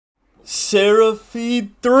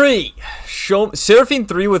Seraphine 3. Seraphine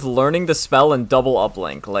 3 with learning the spell and double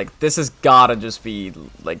uplink. Like, this has gotta just be,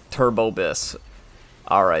 like, turbo bis.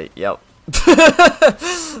 Alright, yep.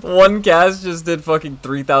 One cast just did fucking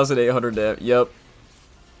 3,800 damage. Yep.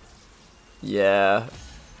 Yeah.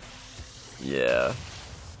 Yeah.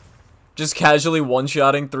 Just casually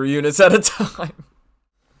one-shotting 3 units at a time.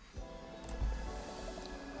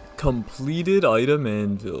 Completed item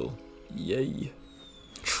anvil. Yay.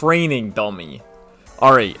 Training dummy.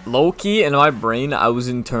 Alright, low-key in my brain, I was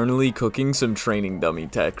internally cooking some training dummy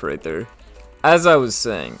tech right there. As I was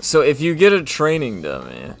saying, so if you get a training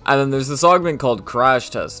dummy, and then there's this augment called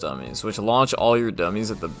crash test dummies, which launch all your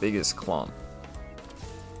dummies at the biggest clump.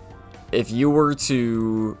 If you were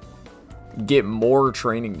to get more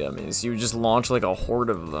training dummies, you would just launch like a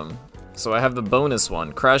horde of them. So I have the bonus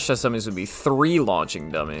one. Crash test dummies would be 3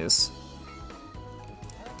 launching dummies.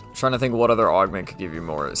 Trying to think what other augment could give you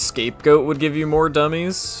more. Scapegoat would give you more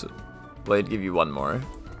dummies. Blade give you 1 more.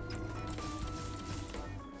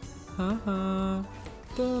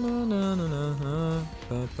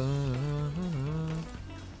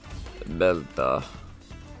 Belta.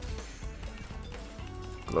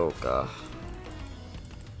 Cloaca.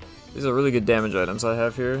 These are really good damage items I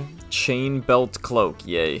have here. Chain belt cloak,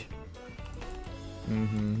 yay.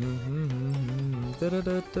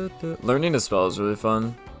 Learning the spell is really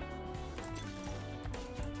fun.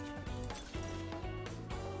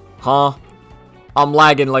 Huh? I'm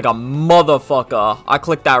lagging like a motherfucker. I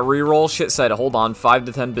clicked that reroll. Shit said, hold on, 5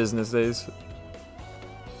 to 10 business days.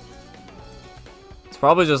 It's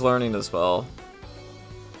probably just learning the spell.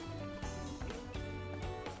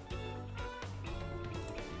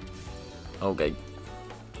 Okay.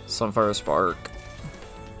 Sunfire Spark.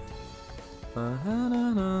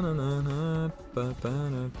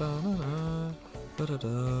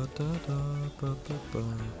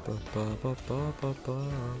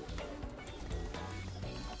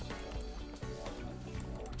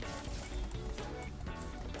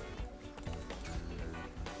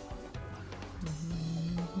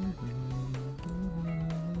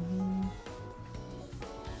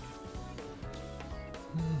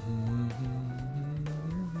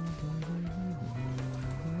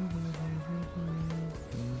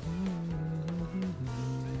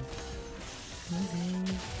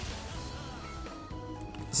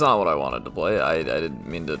 It's not what I wanted to play. I didn't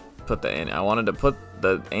mean to put the Annie. I wanted to put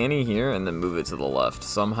the Annie here and then move it to the left.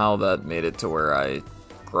 Somehow that made it to where I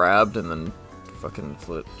grabbed and then fucking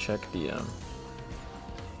flip check DM.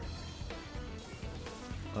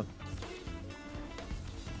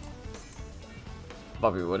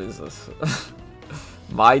 Bobby, what is this?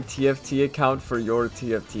 My TFT account for your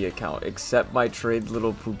TFT account. Accept my trade,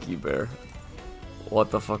 little Pookie Bear. What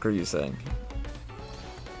the fuck are you saying?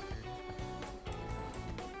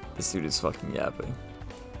 This dude is fucking yapping.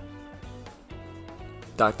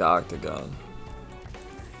 Dr. Octagon.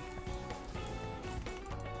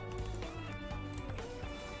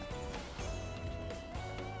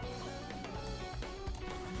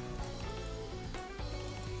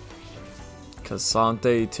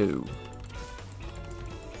 Cassante 2.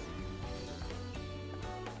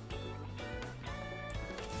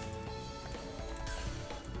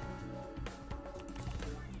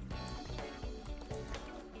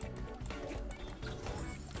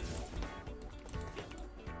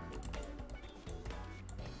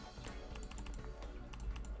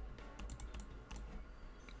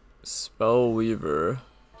 Spellweaver.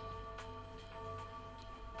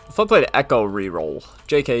 If I played Echo reroll.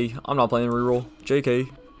 JK, I'm not playing reroll. JK.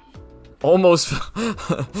 Almost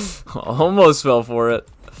almost fell for it.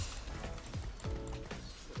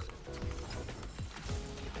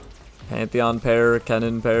 Pantheon pair,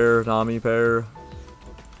 Kennen pair, Nami pair.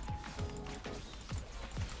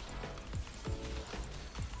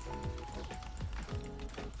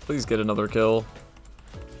 Please get another kill.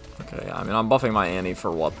 Okay, I mean, I'm buffing my Annie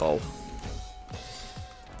for what, though?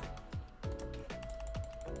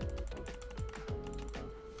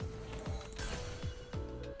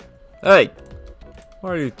 Hey! Why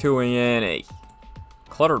are you 2ing Annie?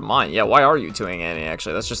 Cluttered Mind. Yeah, why are you 2ing Annie,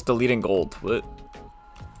 actually? That's just deleting gold. What?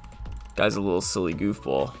 Guy's a little silly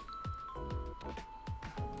goofball.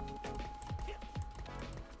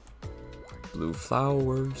 Blue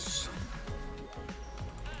flowers.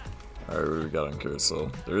 Alright, what do we got on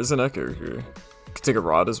Carousel? There is an Echo here. Could take a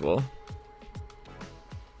Rod as well.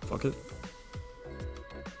 Fuck it.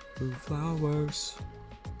 Blue flowers.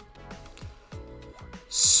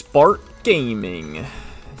 Spark Gaming.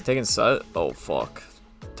 Taking Set? Oh, fuck.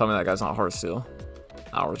 Tell me that guy's not Hearthstone.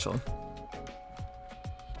 Nah, we're chilling.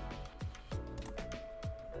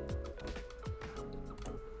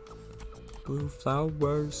 Blue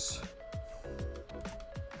flowers.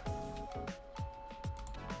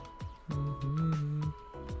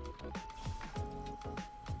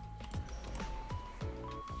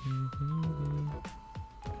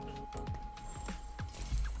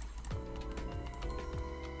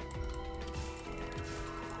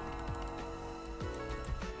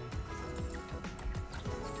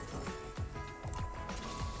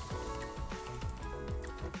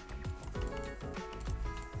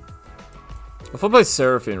 If I play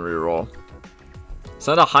Seraphine reroll,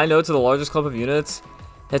 send a high note to the largest clump of units,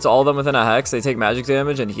 hits all of them within a hex, they take magic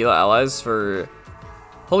damage and heal allies for...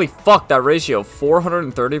 Holy fuck, that ratio,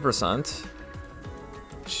 430%?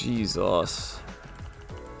 Jesus.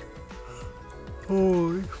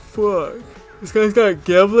 Holy fuck. This guy's got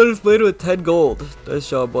Gambler's Blade with 10 gold. Nice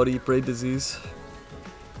job, buddy. Brain disease.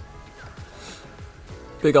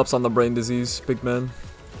 Big ups on the brain disease, big man.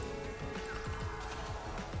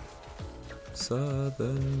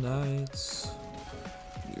 7 nights.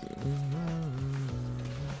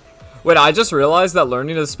 Wait, I just realized that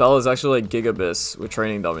learning a spell is actually like Gigabyss with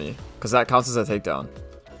training dummy, because that counts as a takedown.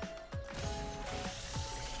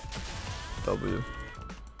 W.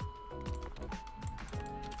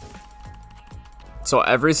 So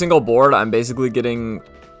every single board, I'm basically getting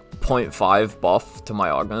 0.5 buff to my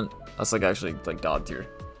augment. That's like actually like god tier.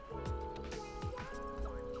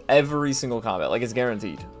 Every single combat, like it's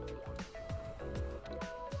guaranteed.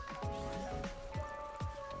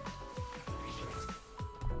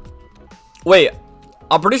 Wait,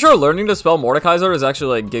 I'm pretty sure learning to spell Mordekaiser is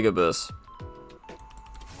actually like Gigabyss.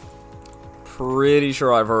 Pretty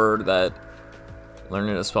sure I've heard that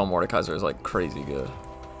learning to spell Mordekaiser is like crazy good.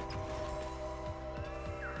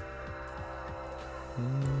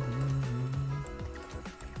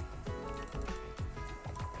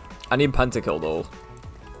 I need pentakill though.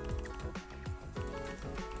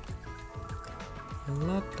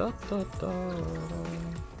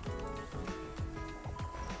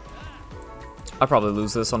 I probably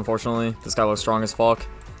lose this, unfortunately. This guy looks strong as fuck.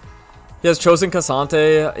 He has Chosen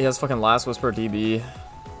Cassante. He has fucking Last Whisper DB.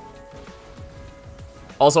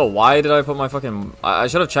 Also, why did I put my fucking... I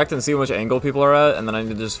should have checked and see which angle people are at, and then I need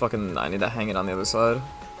to just fucking... I need to hang it on the other side.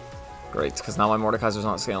 Great, because now my Mordekaiser's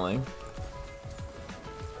not scaling.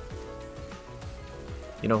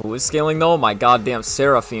 You know who is scaling, though? My goddamn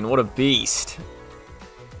Seraphine. What a beast.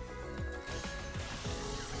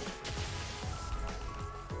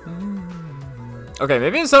 Okay,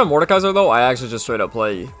 maybe instead of Mordekaiser, though, I actually just straight up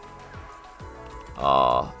play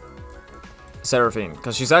Seraphine,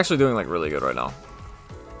 because she's actually doing like really good right now.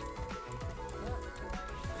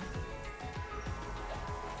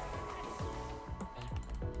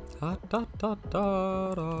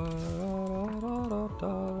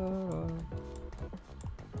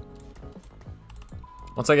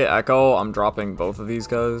 Once I get Echo, I'm dropping both of these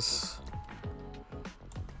guys.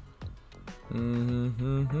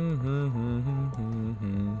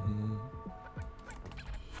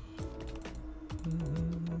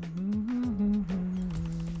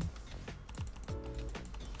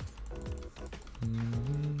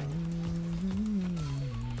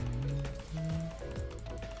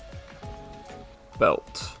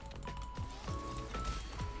 Belt.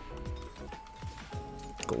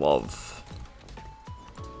 Glove.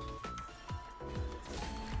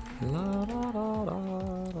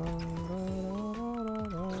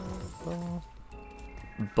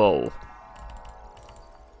 Bow.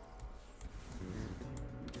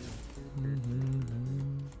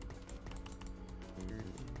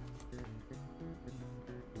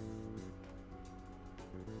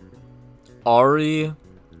 Ari,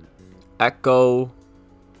 Echo,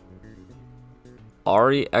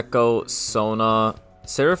 Sona,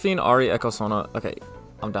 Seraphine, Ari, Echo, Sona. Okay,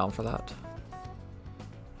 I'm down for that.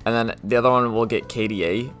 And then the other one will get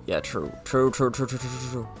KDA. Yeah, true. True.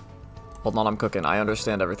 Hold on, I'm cooking. I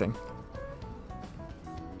understand everything.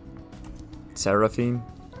 Seraphine.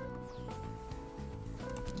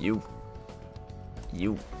 You.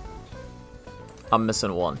 I'm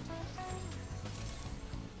missing one.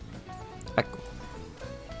 Echo.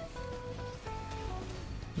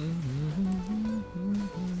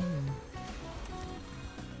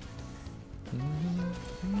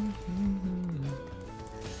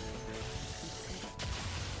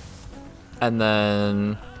 And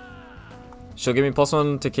then she'll give me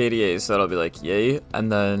 +1 to KDA, so that'll be like yay.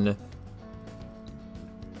 And then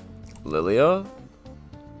Lilia.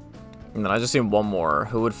 And then I just need one more.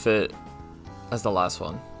 Who would fit as the last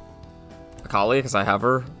one? Akali, because I have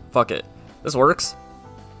her. Fuck it. This works.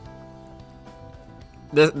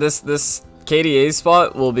 This KDA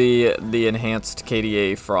spot will be the enhanced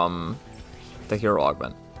KDA from the hero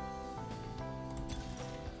augment.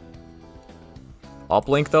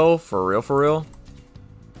 uplink though, for real, for real.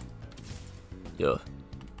 Yeah.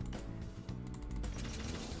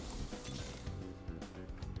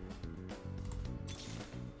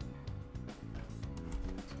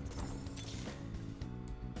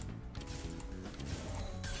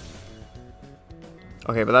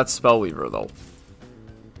 Okay, but that's Spellweaver though.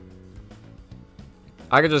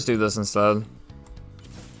 I could just do this instead.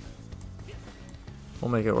 We'll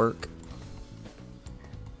make it work.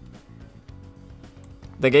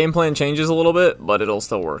 The game plan changes a little bit, but it'll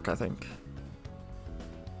still work, I think.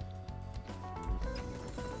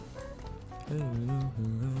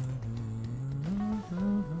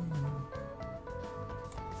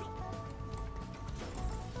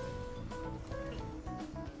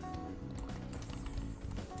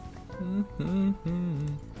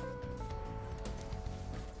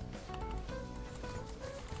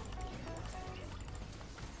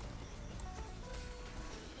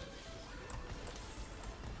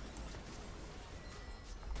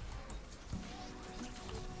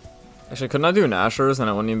 Actually, couldn't I do Nashers and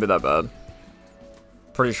it wouldn't even be that bad?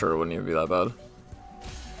 Pretty sure it wouldn't even be that bad.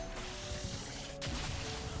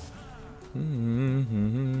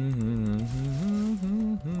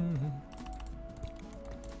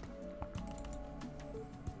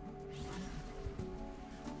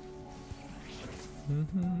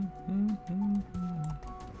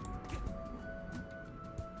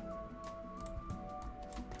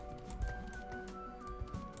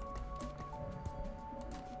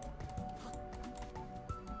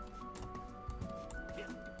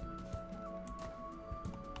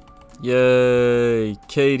 Yay,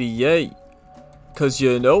 Katie, yay. Cause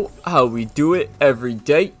you know how we do it every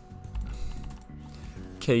day.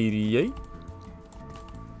 Katie, yay.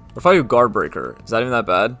 What if I do Guard Breaker? Is that even that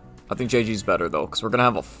bad? I think JG's better though, because we're gonna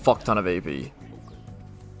have a fuck ton of AP.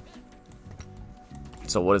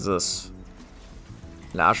 So what is this?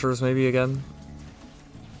 Nashers maybe again?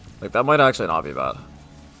 Like that might actually not be bad.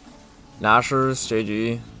 Nashers,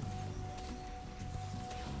 JG.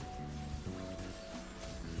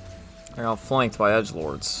 I got flanked by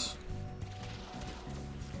edgelords.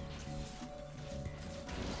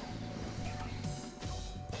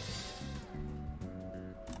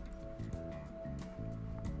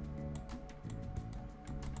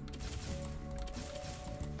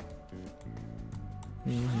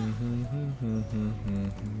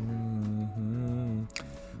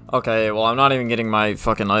 Okay, well I'm not even getting my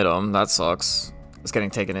fucking item. That sucks. It's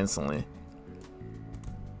getting taken instantly.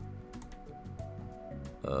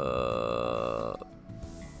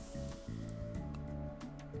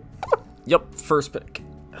 Yep, first pick.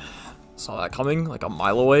 Saw that coming like a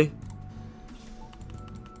mile away.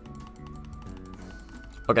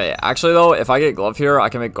 Okay, actually though, if I get glove here, I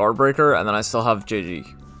can make Guard Breaker, and then I still have JG.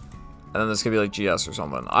 And then this could be like GS or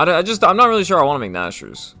something. I'm not really sure I want to make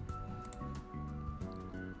Nashers.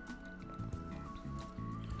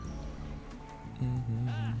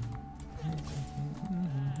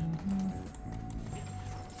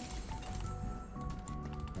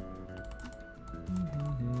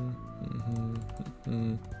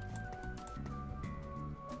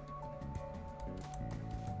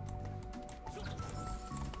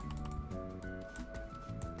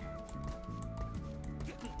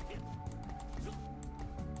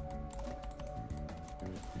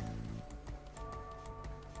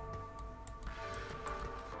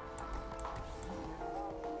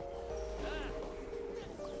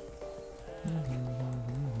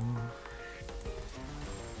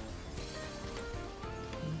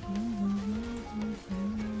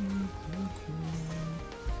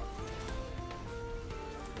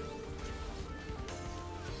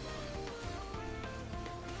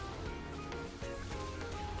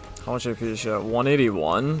 How much AP is she at?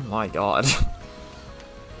 181? My god.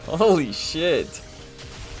 Holy shit.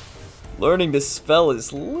 Learning this spell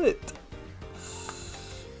is lit.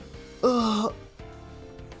 Ugh.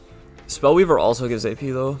 Spellweaver also gives AP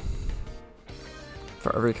though.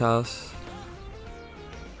 For every cast.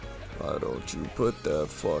 Why don't you put that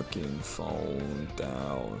fucking phone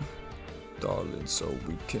down, darling, so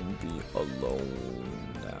we can be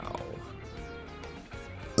alone now.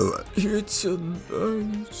 It's a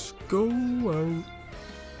nice go out.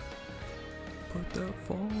 Put that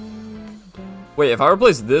phone down. Wait, if I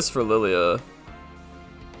replace this for Lilia, oh,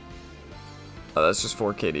 that's just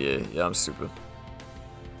 4 KDA. Yeah, I'm stupid.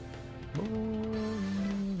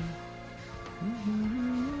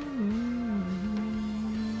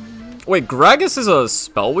 Wait, Gragas is a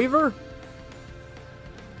Spellweaver?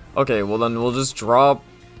 Okay, well then we'll just drop...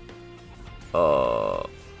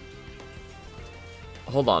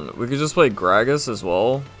 Hold on, we could just play Gragas as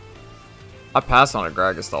well. I passed on a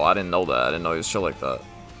Gragas though. I didn't know that. I didn't know he was chill like that.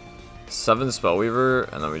 7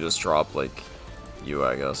 Spellweaver, and then we just drop like you,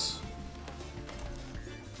 I guess.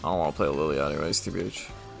 I don't want to play a Lily anyways, TBH.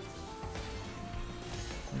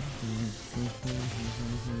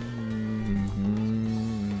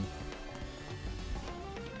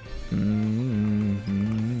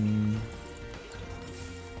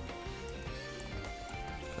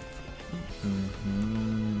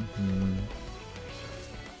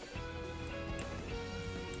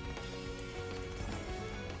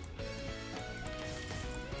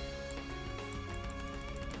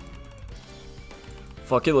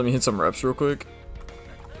 Fuck it, let me hit some reps real quick.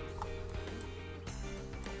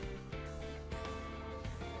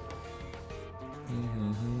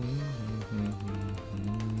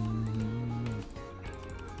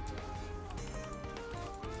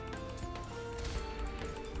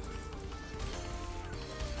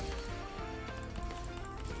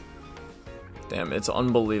 Damn, it's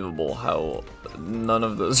unbelievable how none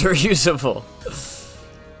of those are usable.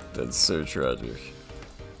 That's so tragic.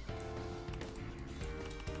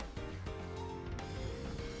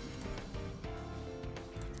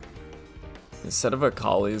 Instead of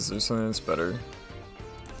Akali, is there something that's better?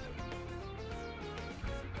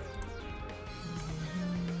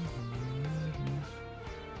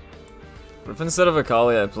 What if instead of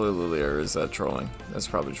Akali I play Lily, or is that trolling? That's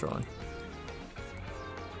probably trolling.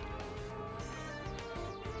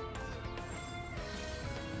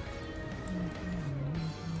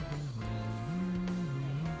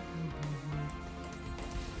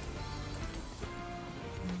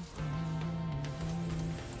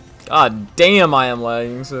 God damn, I am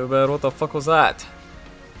lagging so bad. What the fuck was that?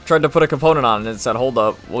 Tried to put a component on and it said, hold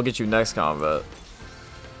up, we'll get you next combat.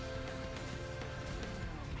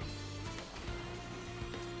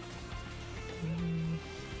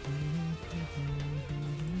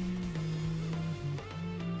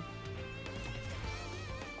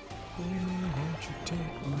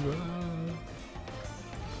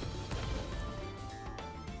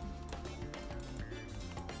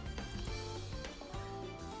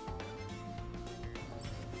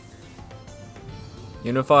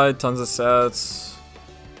 Unified, tons of sets.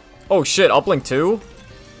 Oh shit, uplink 2?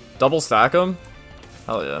 Double stack them?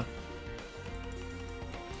 Hell yeah.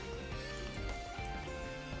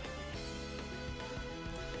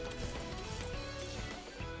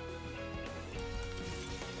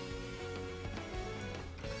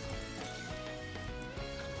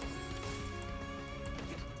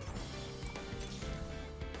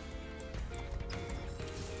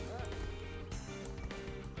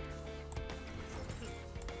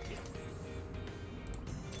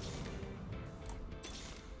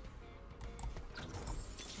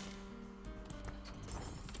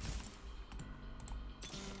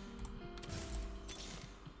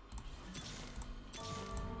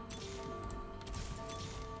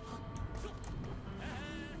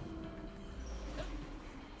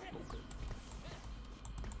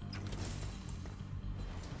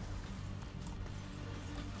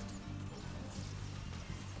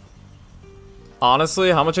 Honestly,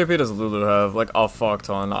 how much AP does Lulu have? Like a fuck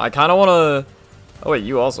ton. I kind of want to... Oh wait,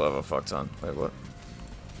 you also have a fuck ton. Wait, what?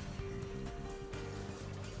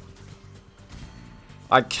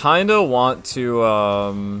 I kind of want to,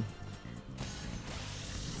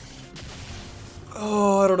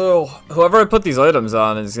 Oh, I don't know. Whoever I put these items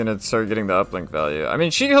on is going to start getting the uplink value. I mean,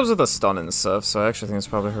 she comes with a stun and stuff, so I actually think it's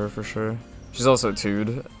probably her for sure. She's also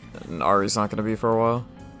 2'd, and Ari's not going to be for a while.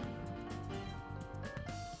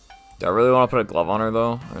 Do I really want to put a glove on her,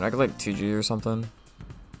 though? I mean, I could, like, 2G or something.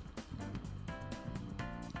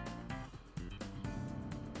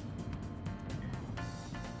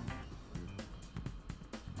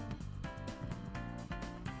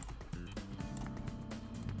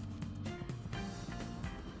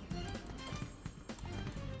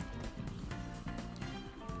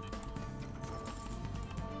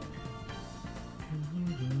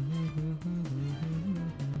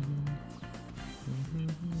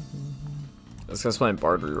 This guy's playing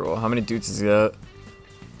Bard reroll. How many dudes does he get?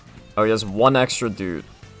 Oh, he has 1 extra dude.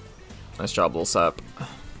 Nice job, little sap.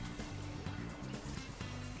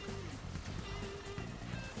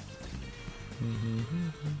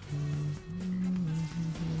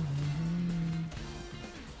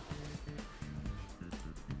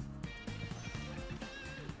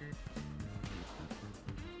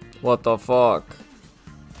 What the fuck?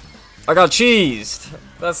 I got cheesed!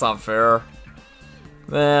 That's not fair.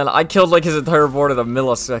 Man, I killed like his entire board in a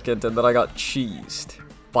millisecond and then I got cheesed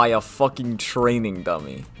by a fucking training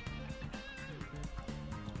dummy.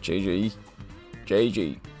 GG.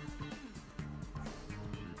 GG.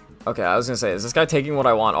 Okay, I was gonna say, is this guy taking what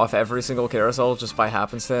I want off every single carousel just by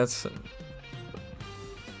happenstance?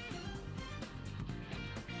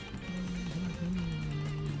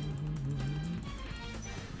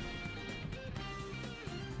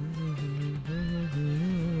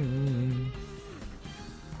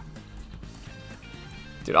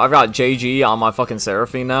 Dude, I've got JG on my fucking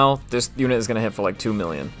Seraphine now. This unit is gonna hit for like 2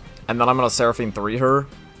 million. And then I'm gonna Seraphine 3 her.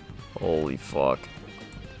 Holy fuck.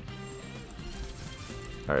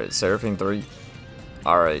 Alright, Seraphine 3.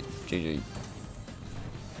 Alright, GG.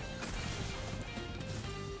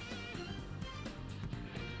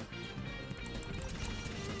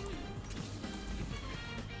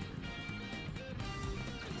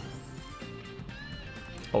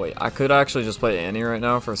 Oh wait, I could actually just play Annie right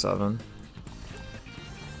now for 7.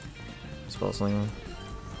 Spellslinger.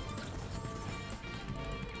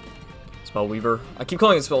 Spellweaver. I keep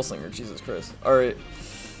calling it Spellslinger, Jesus Christ. Alright.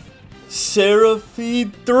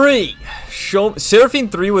 Seraphine 3! Seraphine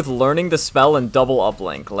 3 with learning the spell and double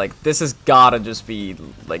uplink. Like, this has gotta just be,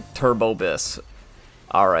 like, Turbo Biss.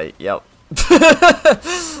 Alright, yep.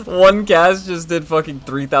 One cast just did fucking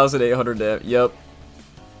 3,800 damage. Yep.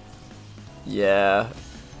 Yeah.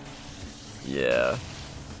 Yeah.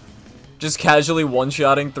 Just casually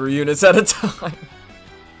one-shotting 3 units at a time.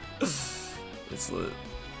 It's lit.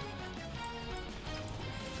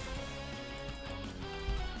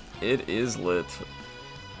 It is lit.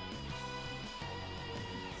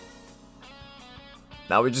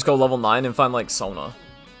 Now we just go level 9 and find, like, Sona.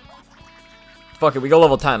 Fuck it, we go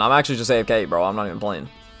level 10. I'm actually just AFK, bro. I'm not even playing.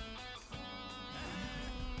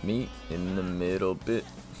 Meet in the middle bit.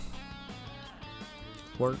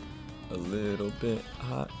 Work a little bit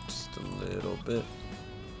hot, just a little bit.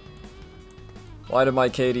 Why did my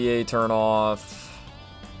KDA turn off?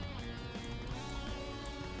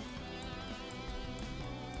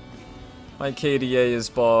 My KDA is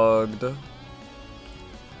bugged.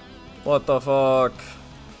 What the fuck?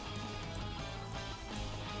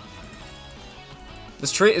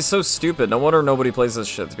 This trait is so stupid. No wonder nobody plays this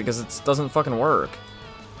shit. It's because it doesn't fucking work.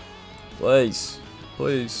 Please.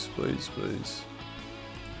 Please, please, please.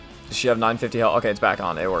 Does she have 950 health? Okay, it's back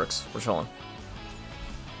on. It works. We're chilling.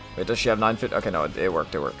 Wait, does she have 950? Okay, no, it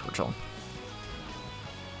worked. It worked. We're chilling.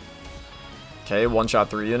 Okay, one shot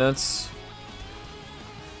 3 units.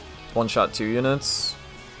 One shot 2 units.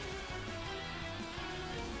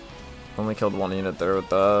 Only killed 1 unit there with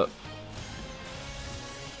that.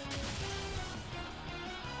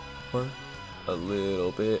 We're a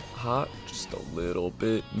little bit hot, just a little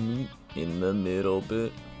bit meat in the middle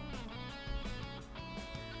bit.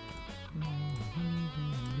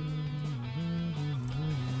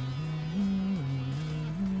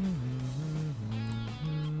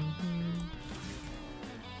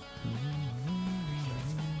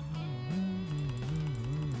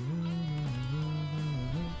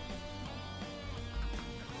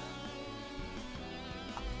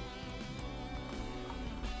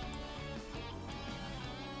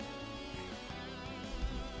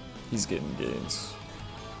 He's getting gains.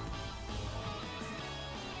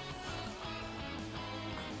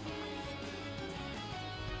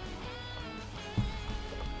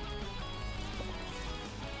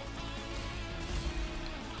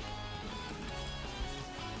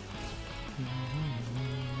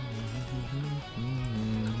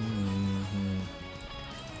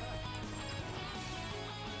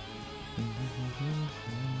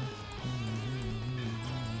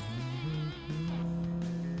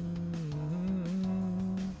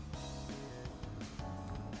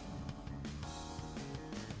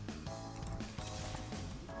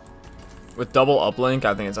 With double uplink,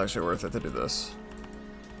 I think it's actually worth it to do this.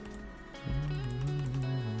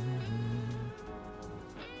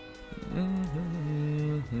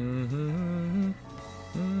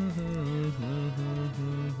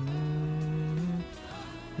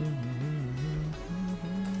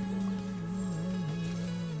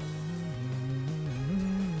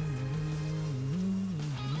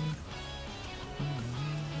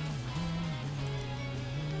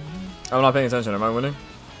 I'm not paying attention. Am I winning?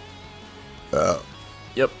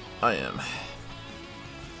 Yep, I am.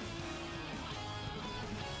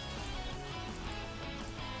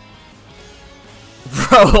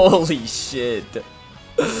 Bro, holy shit.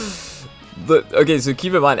 Okay, so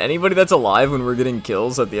keep in mind, anybody that's alive when we're getting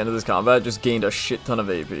kills at the end of this combat just gained a shit ton of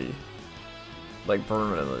AP. Like,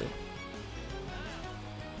 permanently.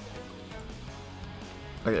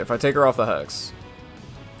 Okay, if I take her off the hex.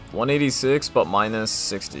 186, but minus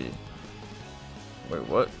 60. Wait,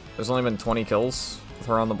 what? There's only been 20 kills with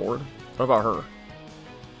her on the board? What about her?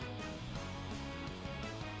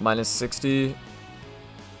 Minus 60.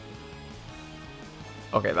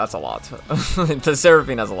 Okay, that's a lot. The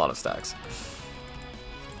Seraphine has a lot of stacks.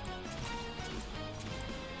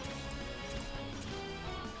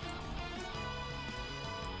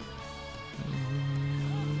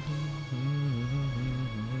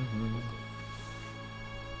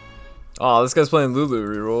 Oh, this guy's playing Lulu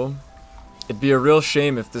reroll. It'd be a real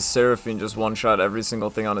shame if this Seraphine just one-shot every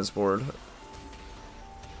single thing on his board.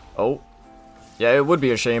 Oh. Yeah, it would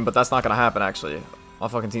be a shame, but that's not gonna happen, actually. My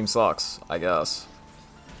fucking team sucks, I guess.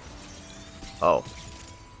 Oh.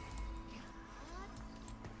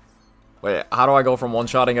 Wait, how do I go from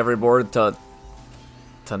one-shotting every board to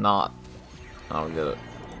not? I don't get it.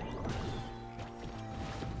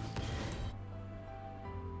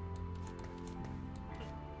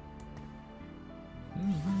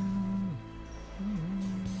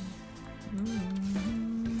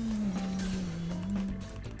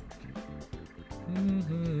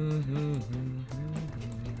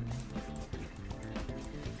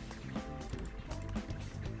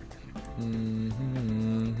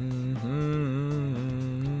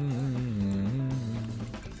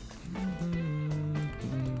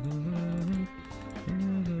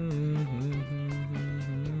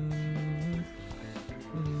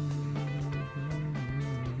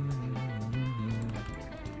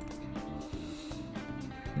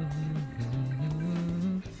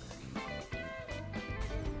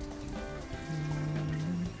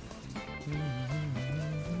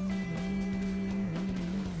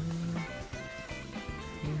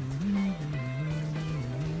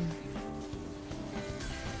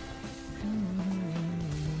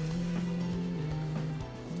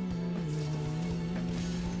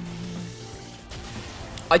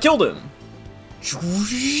 I killed him!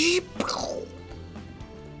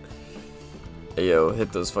 Hey yo,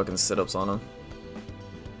 hit those fucking sit-ups on him.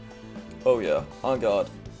 Oh yeah, on God.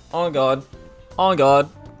 On God. On God.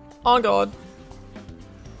 On God.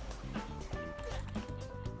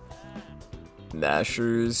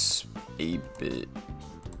 Nashers, 8-bit,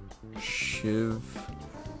 Shiv,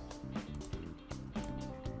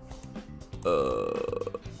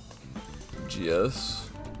 GS.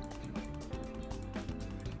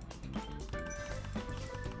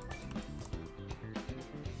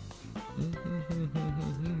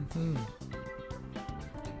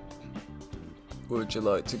 Would you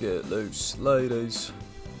like to get loose, ladies?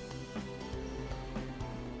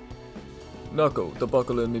 Knuckle, the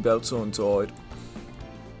buckle in me belt's untied.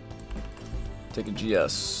 Take a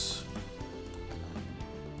GS.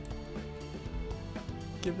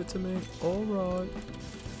 Give it to me, alright.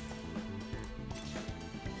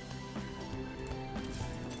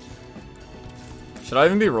 Should I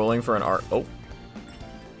even be rolling for an art? Oh.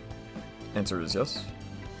 Answer is yes.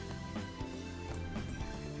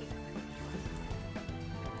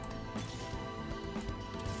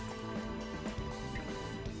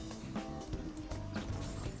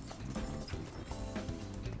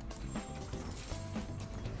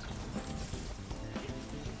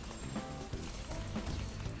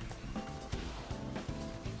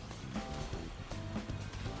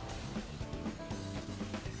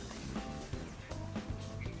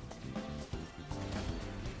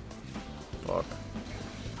 Fuck.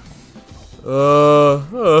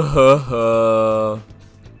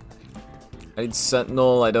 I need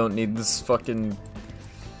Sentinel, I don't need this fucking...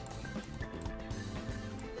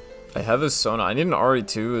 I have a Sona, I need an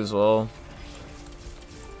RE2 as well.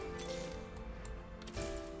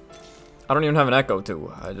 I don't even have an Echo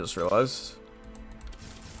too, I just realized.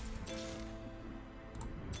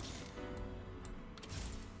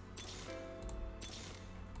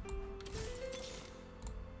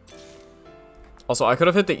 Also, I could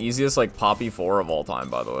have hit the easiest, like, Poppy 4 of all time,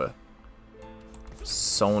 by the way.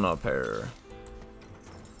 Sona pair.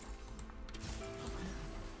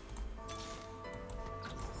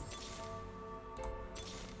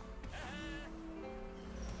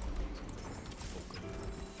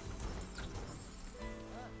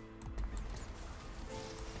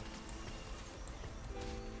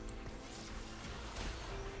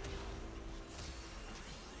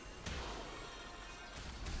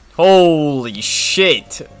 Holy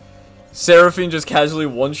shit! Seraphine just casually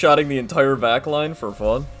one-shotting the entire backline for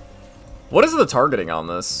fun. What is the targeting on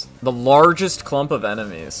this? The largest clump of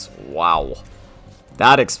enemies. Wow.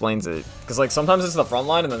 That explains it. Because, like, sometimes it's the front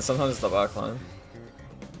line and then sometimes it's the back line.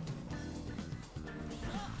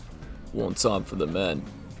 One time for the men.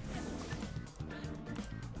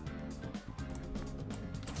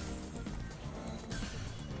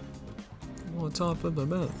 One time for the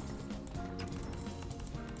men.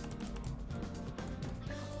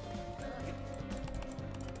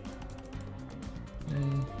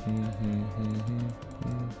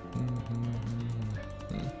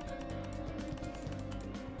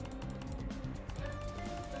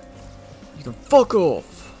 You can fuck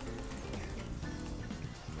off.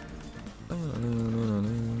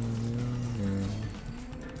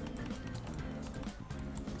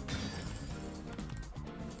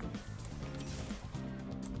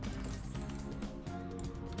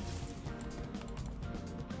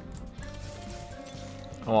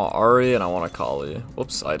 I want Ari and I want a Kali.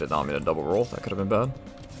 Whoops, I did not mean a double roll. That could have been bad.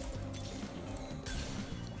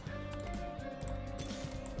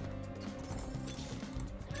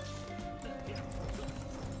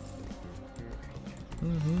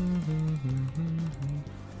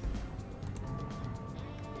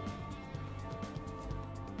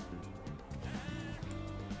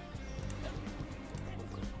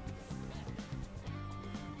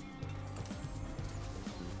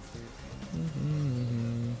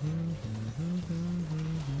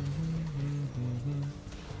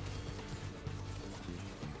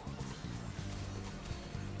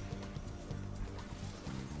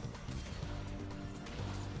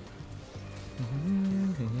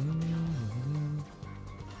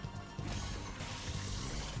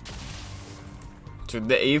 Dude,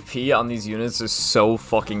 the AP on these units is so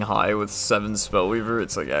fucking high with 7 Spellweaver,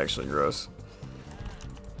 it's like actually gross.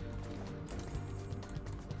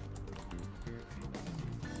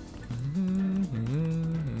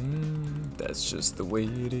 That's just the way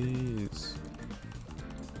it is.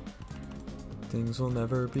 Things will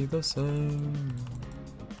never be the same.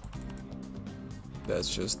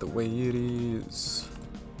 That's just the way it is.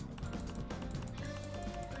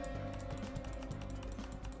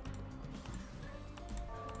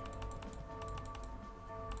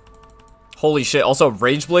 Holy shit, also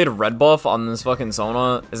Rageblade red buff on this fucking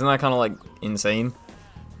Sona, isn't that kind of like insane?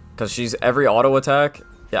 Because she's every auto attack.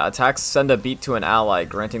 Yeah, attacks send a beat to an ally,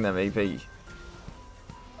 granting them AP.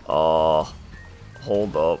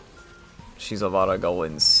 Hold up. She's about to go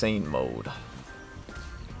insane mode.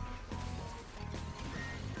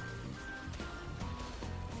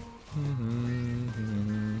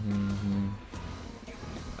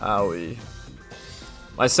 Owie.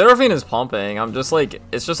 My Seraphine is pumping. I'm just like,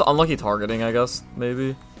 it's just unlucky targeting, I guess,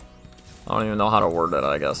 maybe. I don't even know how to word it,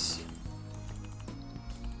 I guess.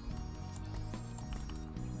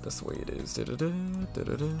 That's the way it is.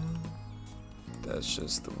 That's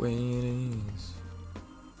just the way it is.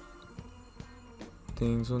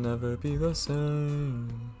 Things will never be the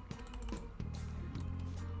same.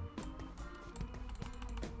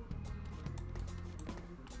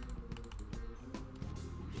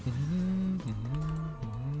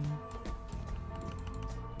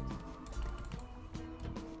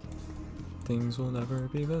 Things will never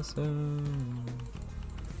be the same.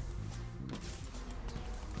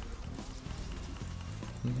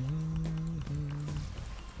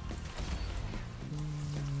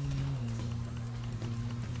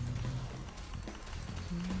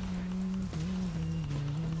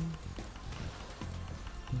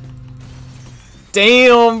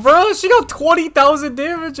 Damn, bro, she got 20,000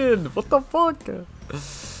 damage in. What the fuck?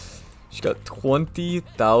 She got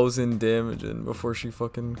 20,000 damage in before she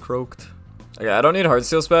fucking croaked. Okay, I don't need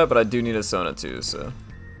Hearthstone spat, but I do need a Sona too, so.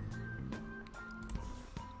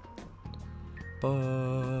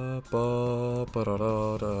 Ba ba ba da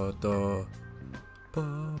da da da.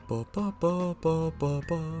 Ba ba ba ba ba ba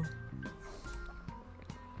ba.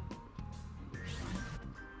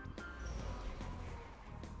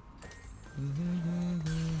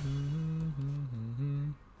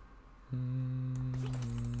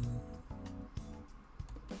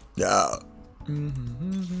 Yeah.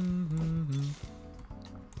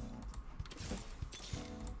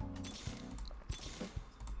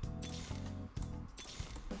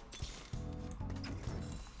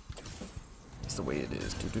 That's the way it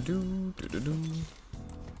is. Do-do-do.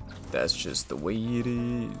 That's just the way it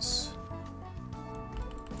is.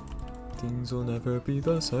 Things will never be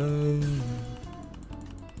the same.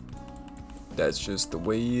 That's just the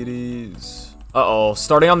way it is. Uh-oh,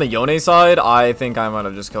 starting on the Yone side, I think I might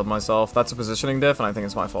have just killed myself. That's a positioning diff, and I think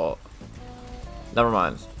it's my fault. Never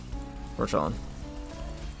mind. We're chilling.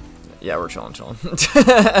 Yeah, we're chilling.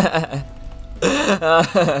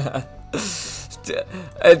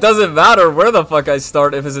 It doesn't matter where the fuck I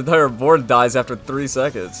start if his entire board dies after 3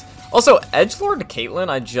 seconds. Also, Edgelord Caitlyn,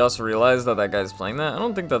 I just realized that guy's playing that. I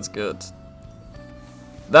don't think that's good.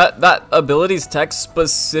 That ability's text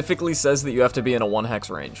specifically says that you have to be in a 1 hex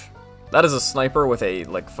range. That is a sniper with a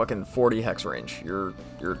like fucking 40 hex range. You're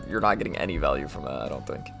not getting any value from that, I don't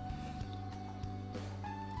think.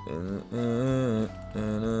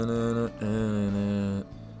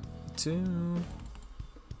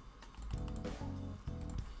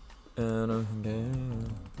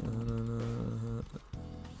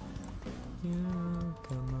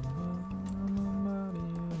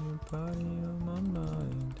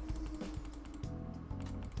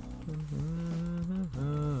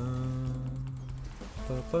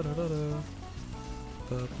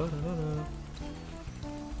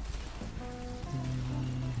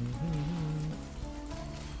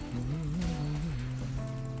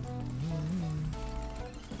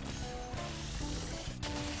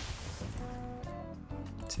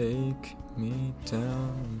 Take me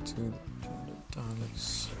down to the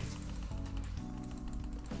paradise.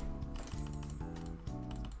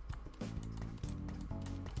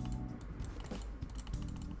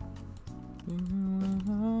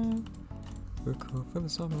 We're cool for the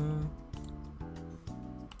summer.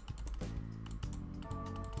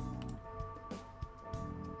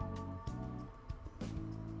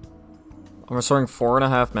 I'm restoring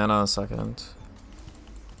 4.5 mana a second.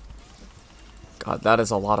 God, that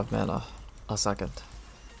is a lot of mana a second.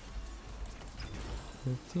 I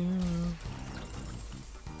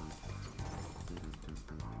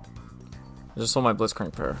just sold my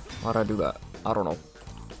Blitzcrank pair. Why'd I do that? I don't know.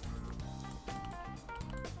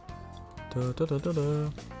 Da, da, da, da, da.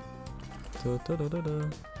 Da, da, da, da, da.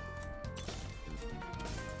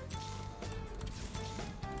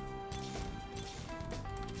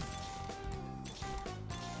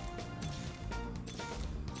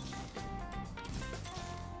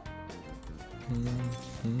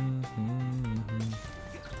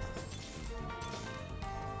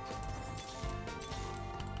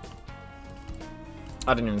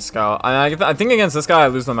 I didn't even scout. I think against this guy I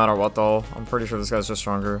lose no matter what though. I'm pretty sure this guy's just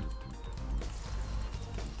stronger.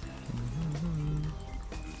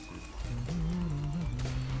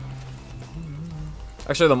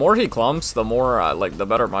 Actually, the more he clumps, the more like the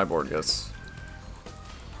better my board gets.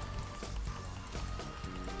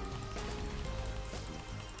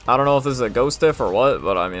 I don't know if this is a ghost diff or what,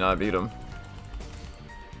 but I mean I beat him.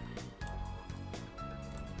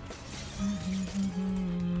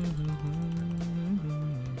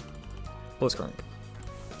 Blitzcrank.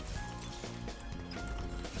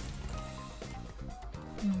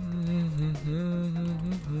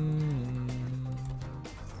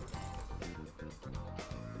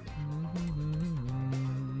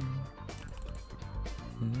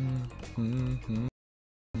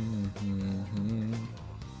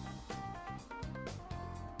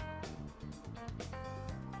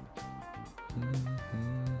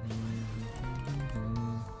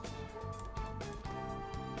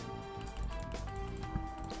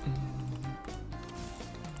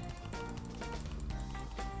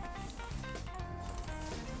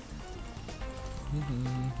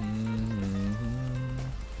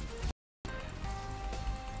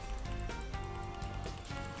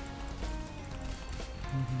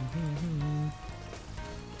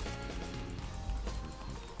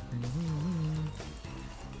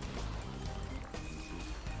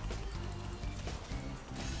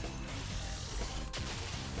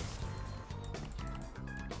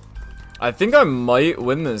 I think I might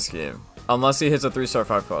win this game. Unless he hits a 3-star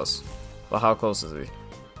 5+. But how close is he?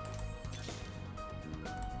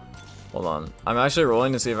 Hold on. I'm actually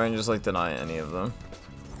rolling to see if I can just like deny any of them.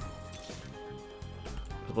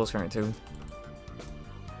 Blitzcrank too.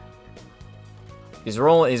 He's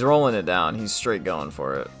rolling it down. He's straight going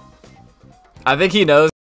for it. I think he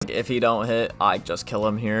knows if he don't hit, I just kill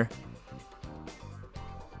him here.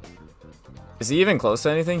 Is he even close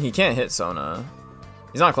to anything? He can't hit Sona.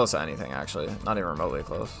 He's not close to anything, actually. Not even remotely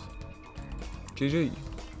close. GG.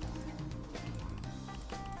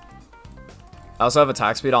 I also have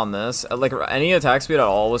attack speed on this. Like, any attack speed at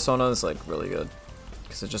all with Sona is, like, really good.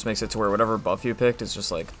 Because it just makes it to where whatever buff you picked is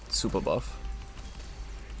just, like, super buff.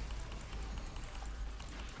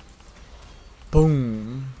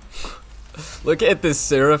 Boom. Look at this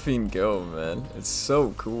Seraphine go, man. It's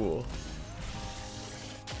so cool.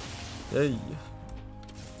 Yay.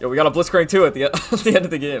 Yo, we got a Blitzcrank too at the end of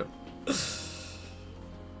the game.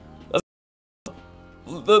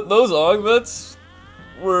 Those augments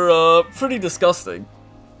were pretty disgusting.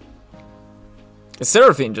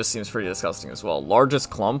 Seraphine just seems pretty disgusting as well. Largest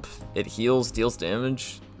clump, it heals, deals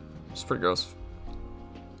damage. It's pretty gross.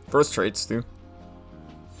 First traits too.